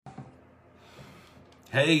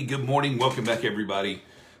Hey, good morning. Welcome back, everybody.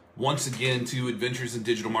 Once again to Adventures in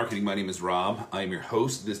Digital Marketing. My name is Rob. I am your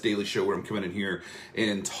host of this daily show where I'm coming in here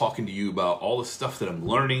and talking to you about all the stuff that I'm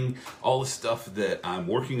learning, all the stuff that I'm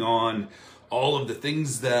working on, all of the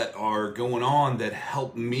things that are going on that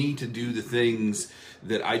help me to do the things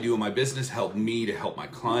that I do in my business, help me to help my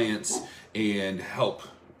clients, and help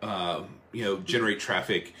generate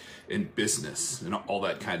traffic in business and all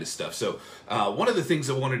that kind of stuff. So one of the things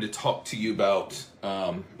I wanted to talk to you about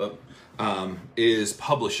is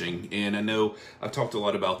publishing. And I know I've talked a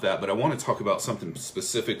lot about that, but I want to talk about something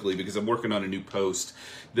specifically because I'm working on a new post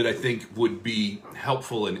that I think would be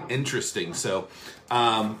helpful and interesting. So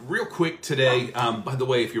real quick today, by the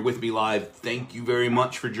way, if you're with me live, thank you very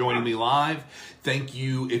much for joining me live. Thank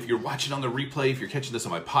you if you're watching on the replay, if you're catching this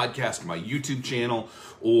on my podcast or my YouTube channel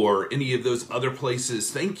or any of those other places.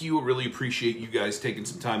 Thank you. I really appreciate you guys taking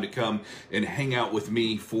some time to come and hang out with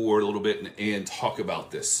me for a little bit and talk about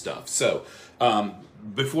this stuff. So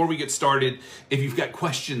before we get started, if you've got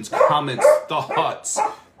questions, comments, thoughts,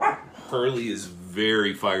 Hurley is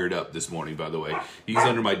very fired up this morning, by the way. He's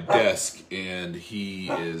under my desk and he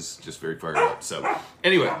is just very fired up. So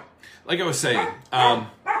anyway, like I was saying, are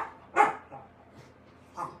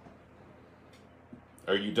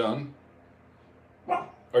you done?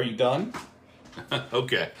 Are you done?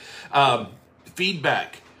 Okay.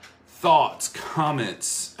 Feedback, thoughts,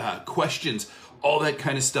 comments, questions, all that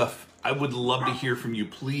kind of stuff. I would love to hear from you.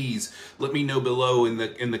 Please let me know below in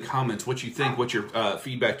the comments what you think, what your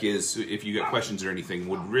feedback is. If you got questions or anything,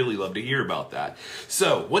 would really love to hear about that.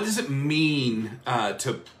 So what does it mean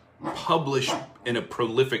to publish in a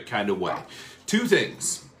prolific kind of way? Two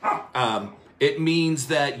things. It means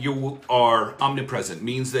that you are omnipresent,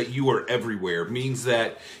 means that you are everywhere, means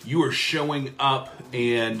that you are showing up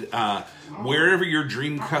and wherever your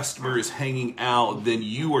dream customer is hanging out, then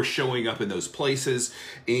you are showing up in those places,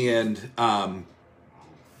 and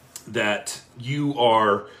that you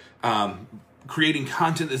are creating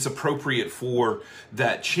content that's appropriate for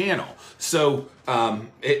that channel. So,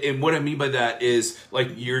 and what I mean by that is,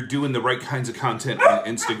 like, you're doing the right kinds of content on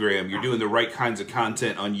Instagram, you're doing the right kinds of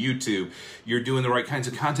content on YouTube, you're doing the right kinds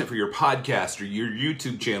of content for your podcast or your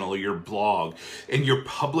YouTube channel or your blog, and you're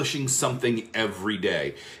publishing something every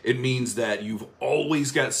day. It means that you've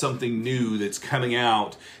always got something new that's coming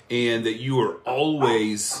out and that you are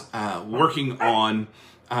always working on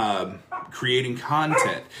creating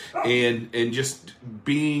content and just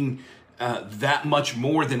being that much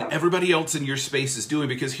more than everybody else in your space is doing.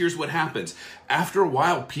 Because here's what happens. After a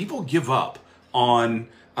while, people give up on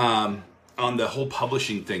the whole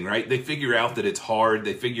publishing thing, right? They figure out that it's hard.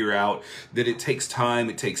 They figure out that it takes time,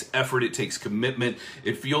 it takes effort, it takes commitment.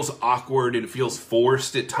 It feels awkward and it feels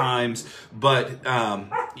forced at times. But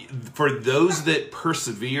for those that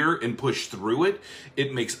persevere and push through it,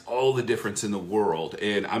 it makes all the difference in the world.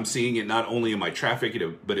 And I'm seeing it not only in my traffic,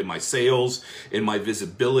 but in my sales, in my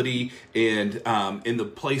visibility, and in the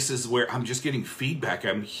places where I'm just getting feedback.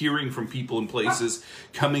 I'm hearing from people in places,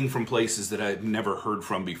 coming from places that I've never heard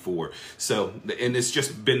from before. So, and it's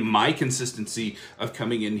just been my consistency of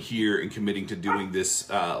coming in here and committing to doing this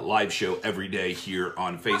live show every day here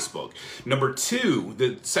on Facebook. Number two,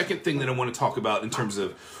 the second thing that I want to talk about in terms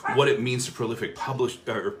of what it means to publish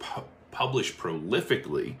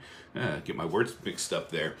prolifically, get my words mixed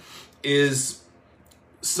up there, is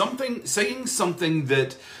saying something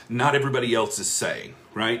that not everybody else is saying,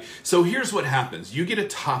 right? So here's what happens. You get a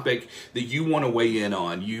topic that you want to weigh in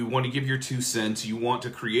on. You want to give your 2 cents. You want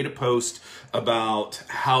to create a post about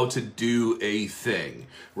how to do a thing,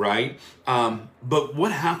 right? But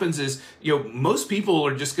what happens is, most people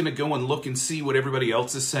are just going to go and look and see what everybody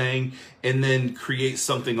else is saying and then create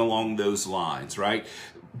something along those lines, right?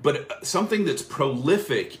 But something that's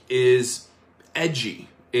prolific is edgy.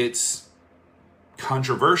 It's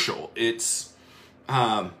controversial. It's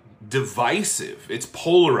divisive. It's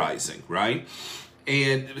polarizing, right?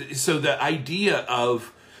 And so the idea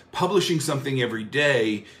of publishing something every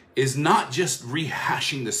day is not just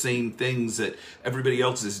rehashing the same things that everybody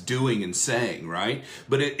else is doing and saying, right?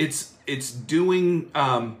 But it's doing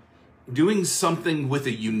something with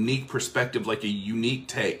a unique perspective, like a unique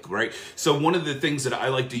take, right? So one of the things that I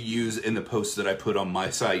like to use in the posts that I put on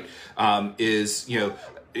my site is,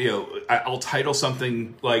 I'll title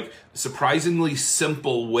something like surprisingly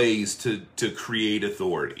simple ways to create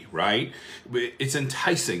authority, right? It's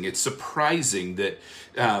enticing. It's surprising that,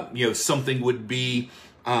 something would be,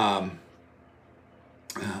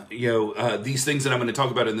 these things that I'm going to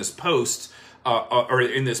talk about in this post or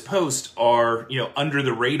in this post are, under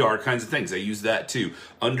the radar kinds of things. I use that too.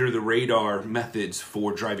 Under the radar methods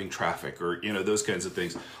for driving traffic, or, those kinds of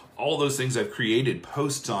things. All those things I've created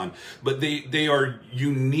posts on, but they are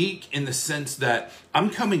unique in the sense that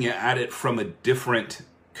I'm coming at it from a different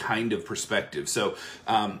kind of perspective. So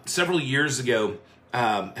several years ago,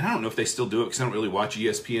 and I don't know if they still do it because I don't really watch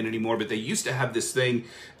ESPN anymore, but they used to have this thing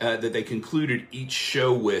that they concluded each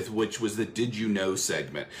show with, which was the Did You Know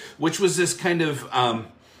segment, which was this kind of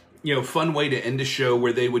fun way to end a show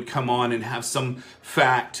where they would come on and have some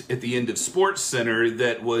fact at the end of Sports Center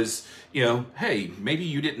that was, hey, maybe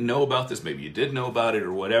you didn't know about this, maybe you did know about it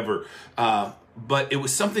or whatever. But it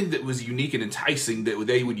was something that was unique and enticing that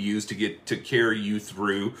they would use to carry you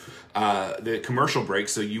through the commercial break,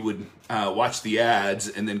 so you would watch the ads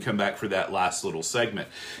and then come back for that last little segment.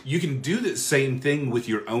 You can do the same thing with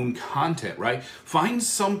your own content, right? Find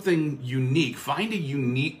something unique. Find a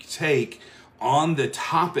unique take on the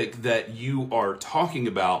topic that you are talking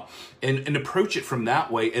about and approach it from that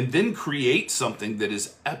way, and then create something that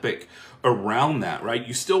is epic around that, right?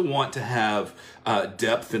 You still want to have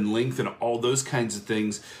depth and length and all those kinds of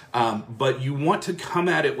things, but you want to come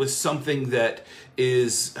at it with something that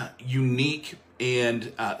is unique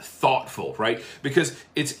and thoughtful, right? Because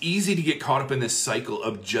it's easy to get caught up in this cycle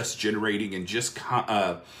of just generating and just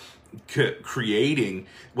creating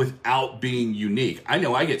without being unique. I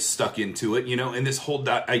know I get stuck into it, and this whole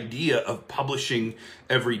idea of publishing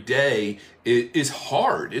every day is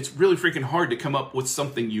hard. It's really freaking hard to come up with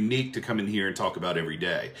something unique to come in here and talk about every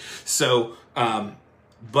day. So,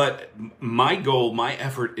 but my goal, my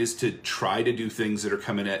effort is to try to do things that are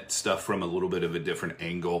coming at stuff from a little bit of a different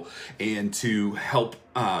angle, and to help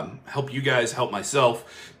you guys, help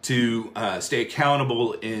myself to stay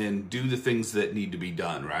accountable and do the things that need to be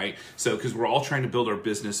done, right? So, because we're all trying to build our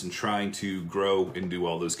business and trying to grow and do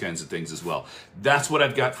all those kinds of things as well. That's what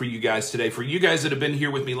I've got for you guys today. For you guys that have been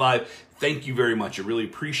here with me live, thank you very much. I really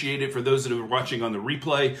appreciate it. For those that are watching on the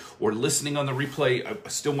replay or listening on the replay, I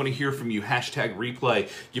still want to hear from you. #replay.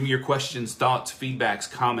 Give me your questions, thoughts,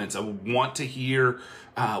 feedbacks, comments. I want to hear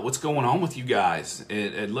what's going on with you guys,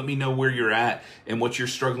 and let me know where you're at and what you're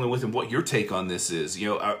struggling with and what your take on this is.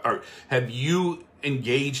 Have you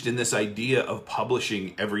engaged in this idea of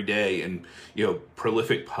publishing every day and,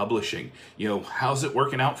 prolific publishing? How's it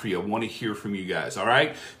working out for you? I want to hear from you guys. All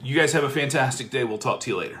right. You guys have a fantastic day. We'll talk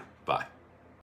to you later. Bye.